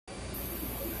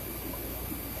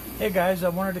Hey guys, I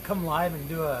wanted to come live and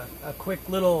do a quick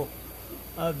little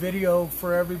video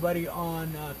for everybody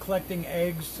on collecting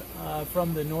eggs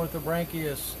from the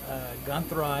Nothobranchius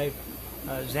guentheri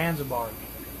zanzabar.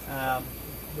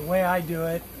 The way I do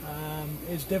it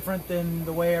is different than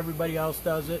the way everybody else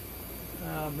does it.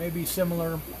 Maybe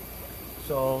similar,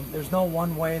 so there's no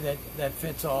one way that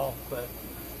fits all. But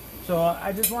so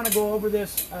I just want to go over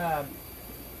this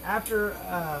after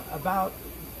about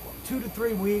 2 to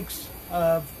 3 weeks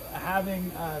of having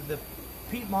the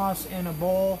peat moss in a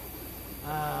bowl.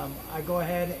 I go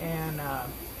ahead and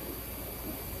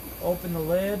open the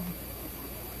lid,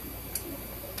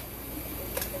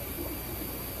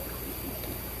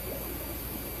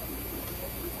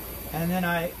 and then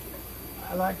I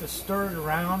like to stir it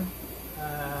around.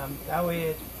 That way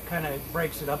it kind of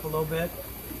breaks it up a little bit.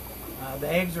 The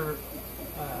eggs are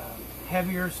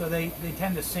heavier, so they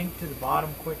tend to sink to the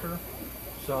bottom quicker.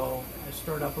 So I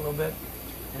stir it up a little bit.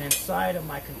 And inside of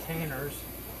my containers,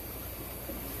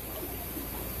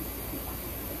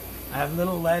 I have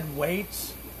little lead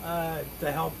weights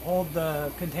to help hold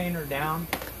the container down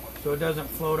so it doesn't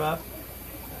float up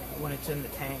when it's in the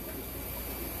tank.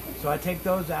 So I take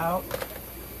those out.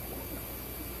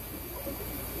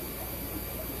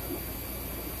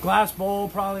 Glass bowl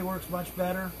probably works much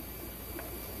better,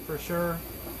 for sure,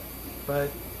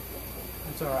 but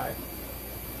it's all right.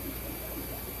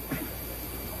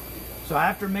 So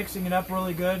after mixing it up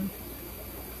really good,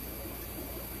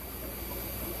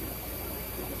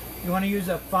 you want to use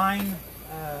a fine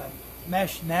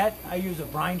mesh net. I use a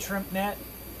brine shrimp net.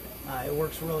 It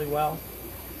works really well.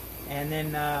 And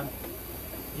then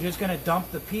you're just going to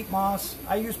dump the peat moss.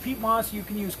 I use peat moss. You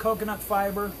can use coconut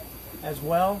fiber as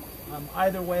well.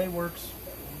 Either way works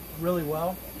really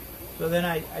well. So then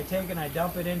I take and I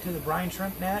dump it into the brine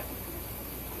shrimp net.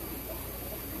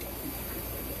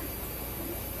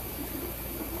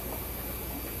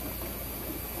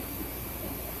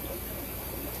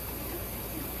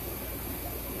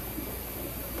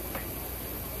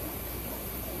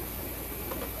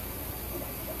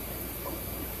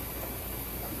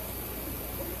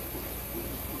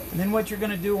 And then what you're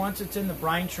going to do once it's in the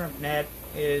brine shrimp net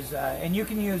is, and you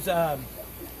can use, I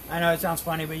know it sounds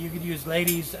funny, but you could use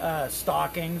ladies'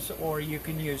 stockings, or you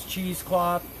can use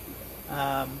cheesecloth.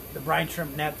 The brine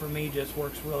shrimp net for me just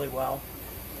works really well.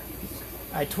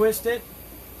 I twist it,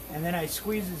 and then I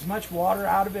squeeze as much water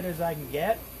out of it as I can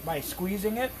get by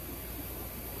squeezing it.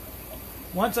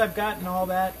 Once I've gotten all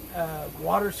that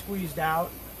water squeezed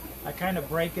out, I kind of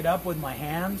break it up with my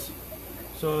hands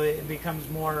so it becomes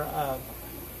more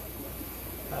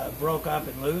broke up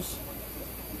and loose.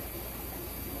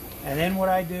 And then what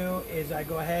I do is I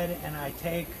go ahead and I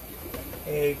take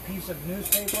a piece of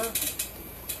newspaper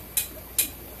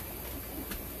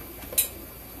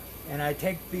and I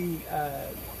take the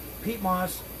peat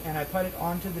moss and I put it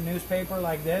onto the newspaper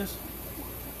like this.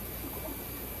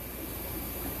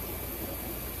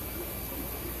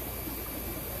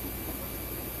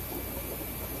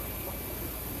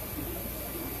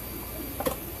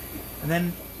 And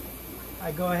then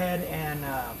I go ahead and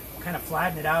kind of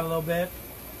flatten it out a little bit,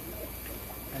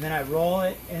 and then I roll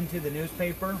it into the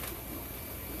newspaper.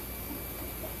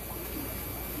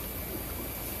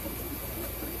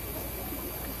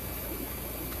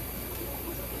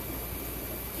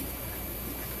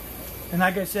 And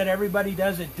like I said, everybody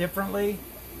does it differently.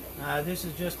 This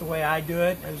is just the way I do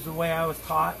it. It was the way I was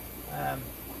taught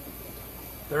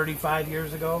 35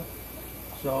 years ago.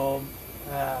 So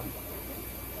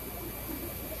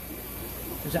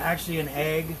there's actually an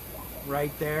egg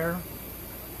right there.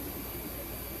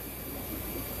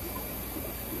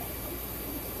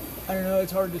 I don't know,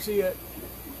 it's hard to see it,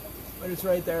 but it's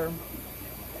right there.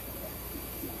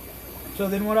 So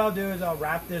then what I'll do is I'll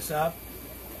wrap this up.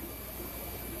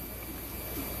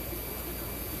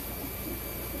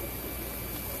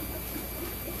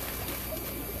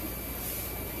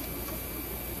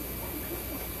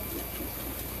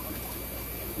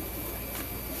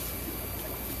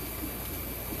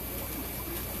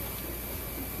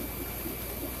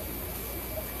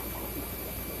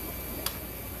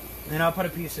 Then I'll put a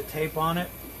piece of tape on it.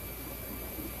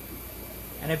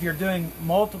 And if you're doing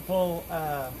multiple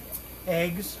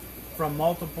eggs from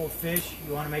multiple fish,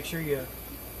 you want to make sure you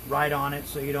write on it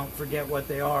so you don't forget what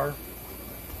they are.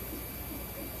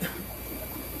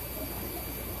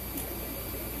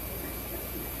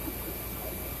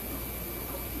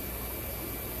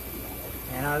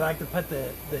 And I like to put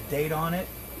the date on it.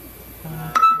 Today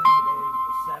is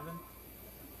the 7th.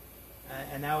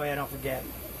 And that way I don't forget.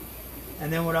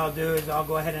 And then what I'll do is I'll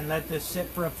go ahead and let this sit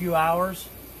for a few hours,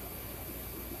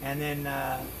 and then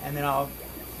I'll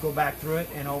go back through it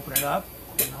and open it up.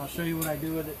 And I'll show you what I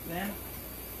do with it then.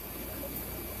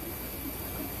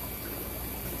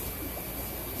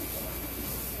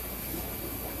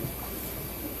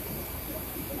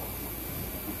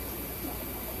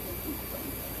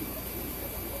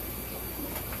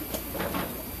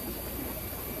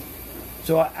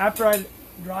 So after I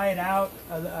dry it out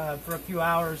for a few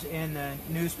hours in the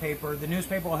newspaper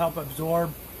will help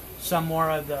absorb some more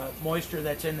of the moisture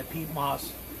that's in the peat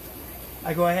moss.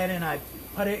 I go ahead and I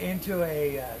put it into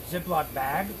a Ziploc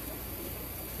bag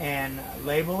and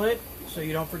label it so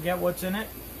you don't forget what's in it.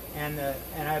 And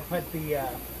I put the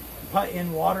put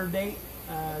in water date.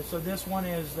 So this one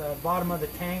is the bottom of the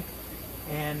tank,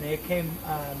 and it came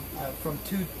from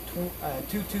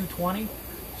 2/2/20.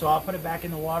 So I'll put it back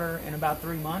in the water in about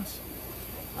 3 months.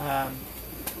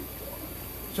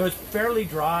 So it's fairly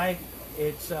dry.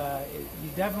 It's you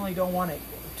definitely don't want it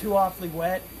too awfully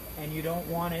wet, and you don't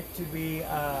want it to be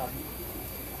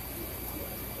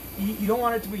you don't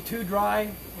want it to be too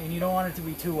dry, and you don't want it to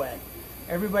be too wet.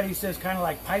 Everybody says kind of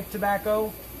like pipe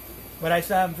tobacco, but I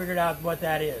still haven't figured out what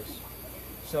that is.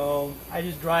 So I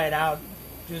just dry it out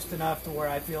just enough to where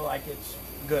I feel like it's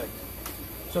good.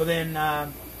 So then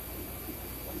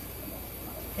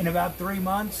in about 3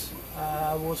 months,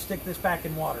 we'll stick this back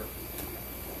in water.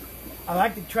 I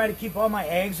like to try to keep all my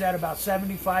eggs at about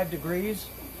 75 degrees.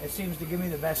 It seems to give me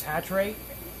the best hatch rate.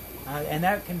 And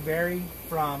that can vary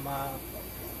from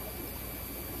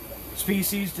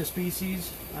species to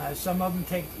species. Some of them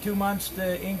take 2 months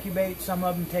to incubate. Some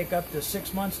of them take up to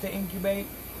 6 months to incubate.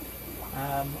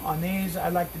 On these, I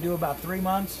like to do about 3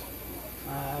 months.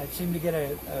 I seem to get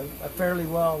a fairly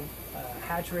well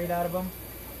hatch rate out of them.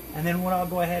 And then what I'll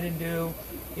go ahead and do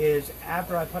is,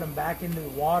 after I put them back into the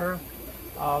water,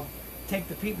 I'll take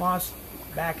the peat moss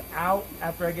back out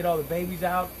after I get all the babies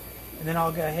out, and then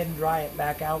I'll go ahead and dry it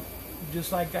back out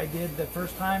just like I did the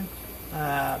first time.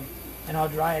 And I'll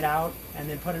dry it out and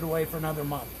then put it away for another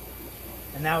month.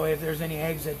 And that way, if there's any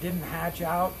eggs that didn't hatch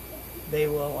out, they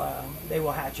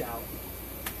will hatch out.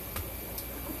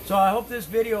 So I hope this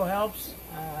video helps.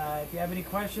 If you have any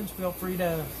questions, feel free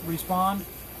to respond.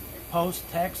 Post,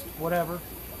 text, whatever.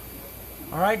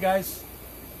 All right, guys.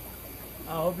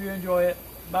 I hope you enjoy it.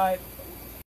 Bye.